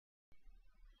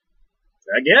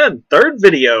again, third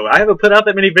video. I haven't put out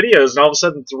that many videos, and all of a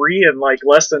sudden 3 in like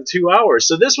less than 2 hours.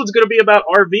 So this one's going to be about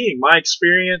RVing, my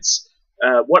experience,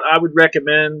 what I would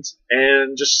recommend,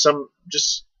 and just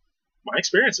my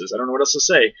experiences. I don't know what else to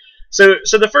say. So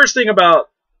the first thing about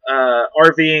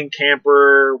RVing,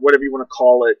 camper, whatever you want to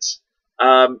call it,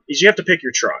 is you have to pick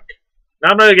your truck. Now,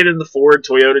 I'm not going to get into the Ford,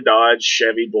 Toyota, Dodge,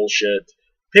 Chevy bullshit.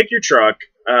 Pick your truck.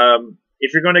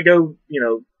 If you're going to go,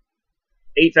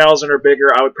 8,000 or bigger,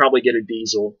 I would probably get a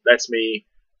diesel. That's me.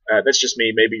 That's just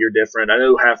me. Maybe you're different. I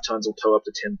know half tons will tow up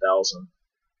to 10,000.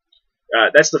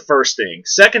 That's the first thing.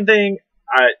 Second thing,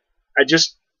 I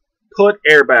just put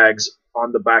airbags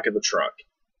on the back of the truck.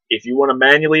 If you want to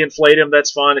manually inflate them,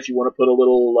 that's fine. If you want to put a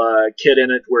little kit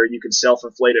in it where you can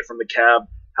self-inflate it from the cab,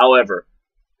 however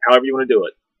you want to do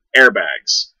it,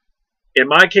 airbags. In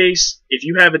my case, if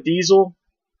you have a diesel,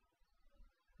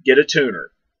 get a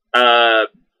tuner.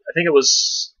 I think it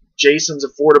was Jason's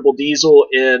Affordable Diesel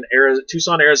in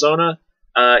Tucson, Arizona.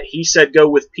 He said go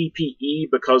with PPE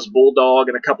because Bulldog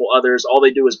and a couple others, all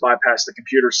they do is bypass the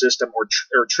computer system or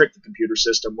trick the computer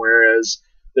system, whereas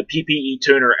the PPE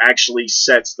tuner actually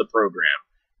sets the program.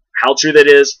 How true that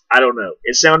is, I don't know.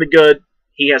 It sounded good.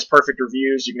 He has perfect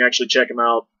reviews. You can actually check him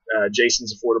out.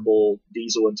 Jason's Affordable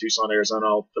Diesel in Tucson, Arizona.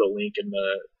 I'll put a link in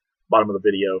the bottom of the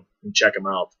video and check him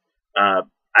out.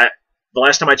 The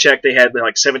last time I checked, they had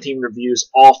like 17 reviews,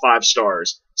 all 5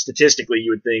 stars. Statistically,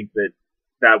 you would think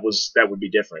that would be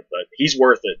different, but he's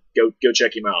worth it. Go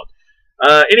check him out.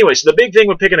 Anyway, so the big thing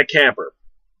with picking a camper,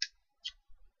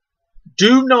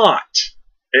 do not,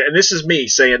 and this is me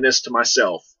saying this to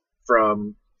myself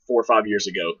from 4 or 5 years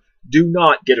ago, do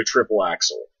not get a triple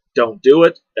axle. Don't do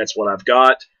it. That's what I've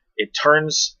got. It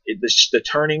turns, the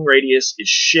turning radius is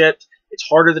shit. It's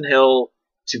harder than hell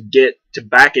to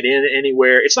back it in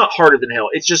anywhere. It's not harder than hell.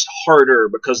 It's just harder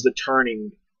because the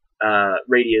turning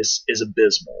radius is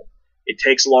abysmal. It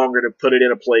takes longer to put it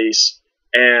in a place,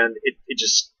 and it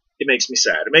makes me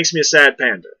sad. It makes me a sad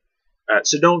panda.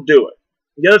 So don't do it.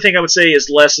 The other thing I would say is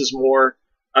less is more.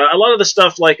 A lot of the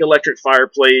stuff like electric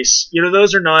fireplace,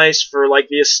 those are nice for like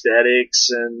the aesthetics,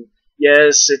 and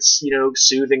yes, it's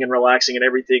soothing and relaxing and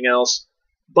everything else.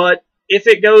 But if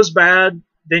it goes bad,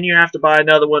 then you have to buy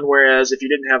another one, whereas if you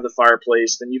didn't have the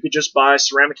fireplace, then you could just buy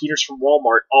ceramic heaters from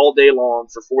Walmart all day long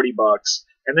for $40,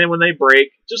 and then when they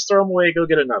break, just throw them away, go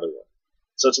get another one.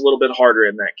 So it's a little bit harder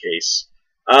in that case.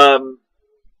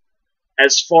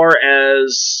 As far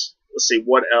as, let's see,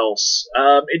 what else?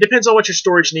 It depends on what your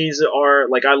storage needs are.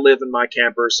 Like, I live in my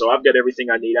camper, so I've got everything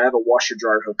I need. I have a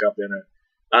washer-dryer hookup in it.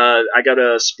 I got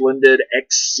a Splendid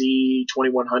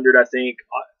XC2100, I think.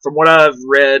 From what I've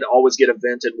read, always get a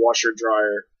vented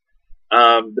washer-dryer.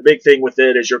 The big thing with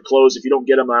it is your clothes, if you don't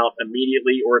get them out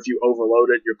immediately, or if you overload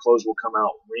it, your clothes will come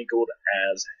out wrinkled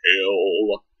as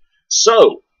hell.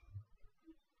 So,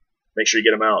 make sure you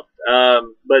get them out.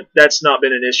 But that's not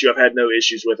been an issue. I've had no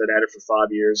issues with it. I had it for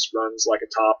 5 years. Runs like a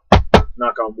top.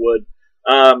 Knock on wood.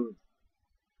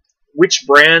 Which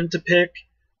brand to pick?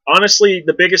 Honestly,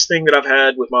 the biggest thing that I've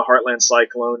had with my Heartland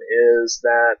Cyclone is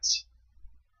that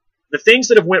the things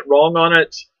that have went wrong on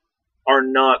it are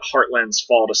not Heartland's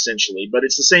fault, essentially. But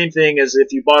it's the same thing as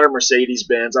if you bought a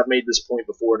Mercedes-Benz. I've made this point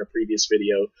before in a previous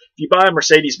video. If you buy a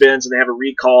Mercedes-Benz and they have a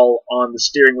recall on the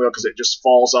steering wheel because it just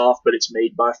falls off, but it's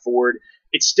made by Ford,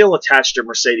 it's still attached to a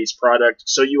Mercedes product,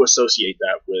 so you associate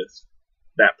that with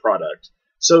that product.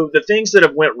 So the things that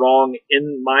have went wrong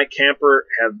in my camper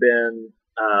have been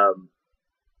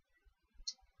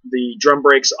the drum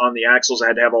brakes on the axles. I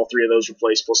had to have all 3 of those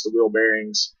replaced, plus the wheel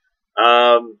bearings.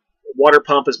 Water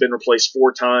pump has been replaced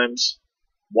 4 times.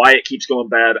 Why it keeps going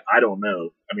bad, I don't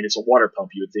know. I mean, it's a water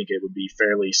pump. You would think it would be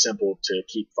fairly simple to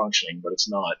keep functioning, but it's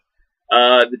not.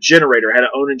 The generator, I had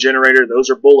to own a generator.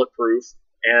 Those are bulletproof.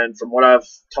 And from what I've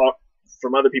talked,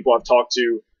 from other people I've talked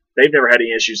to, they've never had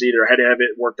any issues either. I had to have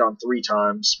it worked on 3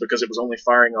 times because it was only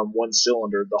firing on 1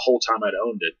 cylinder the whole time I'd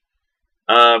owned it.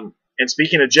 And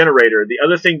speaking of generator, the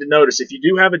other thing to notice, if you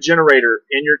do have a generator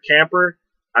in your camper,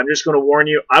 I'm just going to warn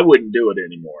you, I wouldn't do it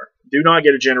anymore. Do not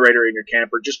get a generator in your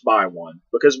camper. Just buy one.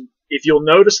 Because if you'll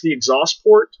notice the exhaust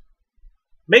port,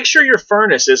 make sure your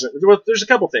furnace isn't... Well, there's a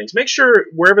couple things. Make sure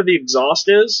wherever the exhaust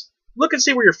is, look and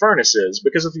see where your furnace is.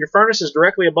 Because if your furnace is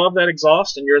directly above that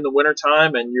exhaust and you're in the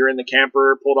wintertime and you're in the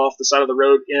camper pulled off the side of the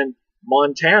road in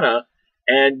Montana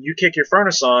and you kick your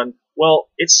furnace on, well,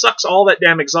 it sucks all that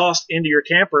damn exhaust into your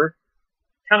camper.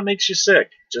 Kind of makes you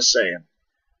sick. Just saying.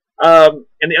 And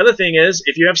the other thing is,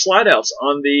 if you have slide outs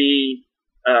on the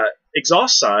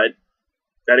exhaust side,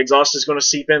 that exhaust is going to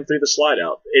seep in through the slide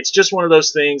out. It's just one of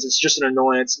those things. It's just an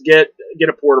annoyance. Get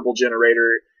a portable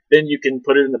generator. then you can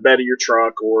put it in the bed of your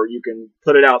truck, or you can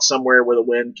put it out somewhere where the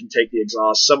wind can take the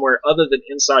exhaust, somewhere other than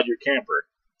inside your camper.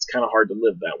 It's kind of hard to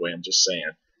live that way, I'm just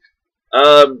saying.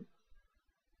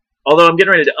 Although I'm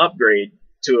getting ready to upgrade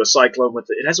to a Cyclone with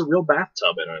it has a real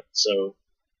bathtub in it, so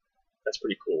that's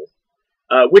pretty cool.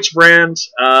 Which brand?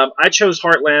 I chose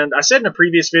Heartland. I said in a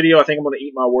previous video, I think I'm going to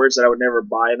eat my words, that I would never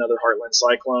buy another Heartland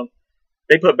Cyclone.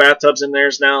 They put bathtubs in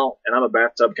theirs now, and I'm a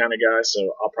bathtub kind of guy,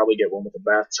 so I'll probably get one with a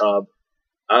bathtub.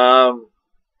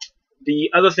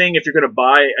 The other thing, if you're going to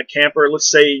buy a camper, let's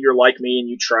say you're like me and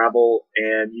you travel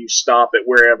and you stop at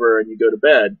wherever and you go to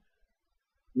bed,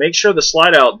 make sure the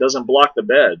slide out doesn't block the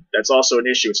bed. That's also an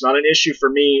issue. It's not an issue for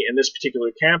me in this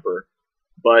particular camper,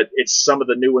 but it's some of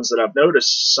the new ones that I've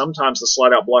noticed. Sometimes the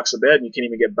slide out blocks the bed and you can't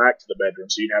even get back to the bedroom,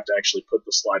 so you'd have to actually put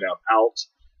the slide out,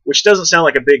 which doesn't sound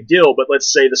like a big deal, but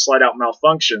let's say the slide out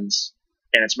malfunctions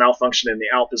and it's malfunctioning in the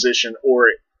out position, or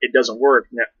it doesn't work.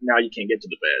 Now you can't get to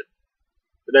the bed.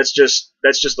 But that's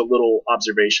just a little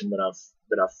observation that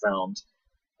I've found.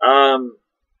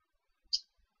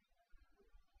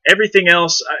 Everything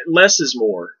else, less is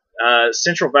more.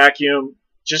 Central vacuum,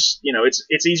 just,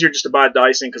 it's easier just to buy a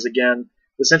Dyson, because again,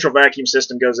 the central vacuum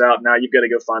system goes out. Now you've got to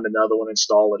go find another one,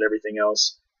 install it, everything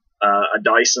else. A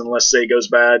Dyson, let's say, goes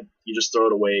bad, you just throw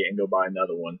it away and go buy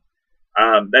another one.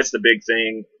 That's the big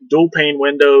thing. Dual pane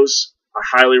windows. I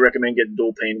highly recommend getting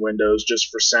dual pane windows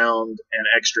just for sound and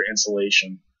extra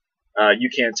insulation. You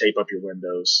can tape up your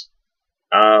windows.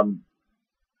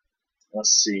 Let's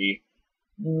see.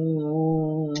 I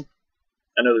know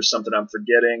there's something I'm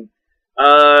forgetting.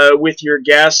 With your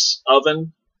gas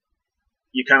oven,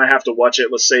 you kind of have to watch it.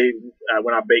 Let's say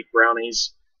when I bake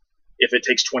brownies, if it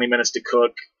takes 20 minutes to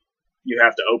cook, you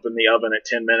have to open the oven at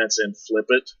 10 minutes and flip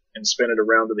it and spin it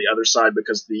around to the other side,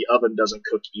 because the oven doesn't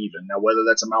cook even. Now, whether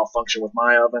that's a malfunction with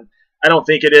my oven, I don't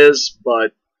think it is,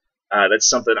 but that's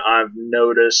something I've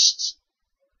noticed.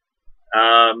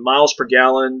 Miles per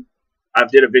gallon, I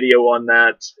did a video on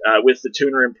that. With the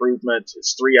tuner improvement,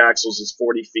 it's 3 axles, it's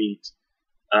 40 feet.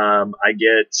 I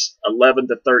get 11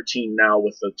 to 13 now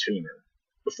with the tuner.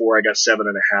 Before I got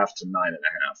 7.5 to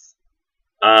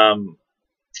 9.5.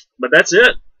 But that's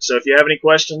it. So if you have any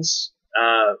questions,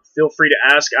 feel free to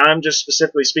ask. I'm just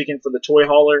specifically speaking for the toy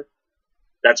hauler.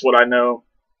 That's what I know.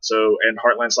 So, and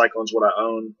Heartland Cyclone's what I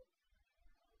own.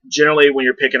 Generally, when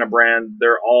you're picking a brand,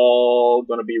 they're all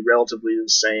going to be relatively the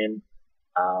same,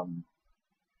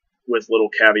 with little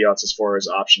caveats as far as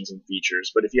options and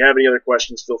features. But if you have any other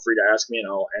questions, feel free to ask me, and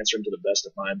I'll answer them to the best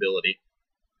of my ability.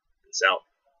 Peace out.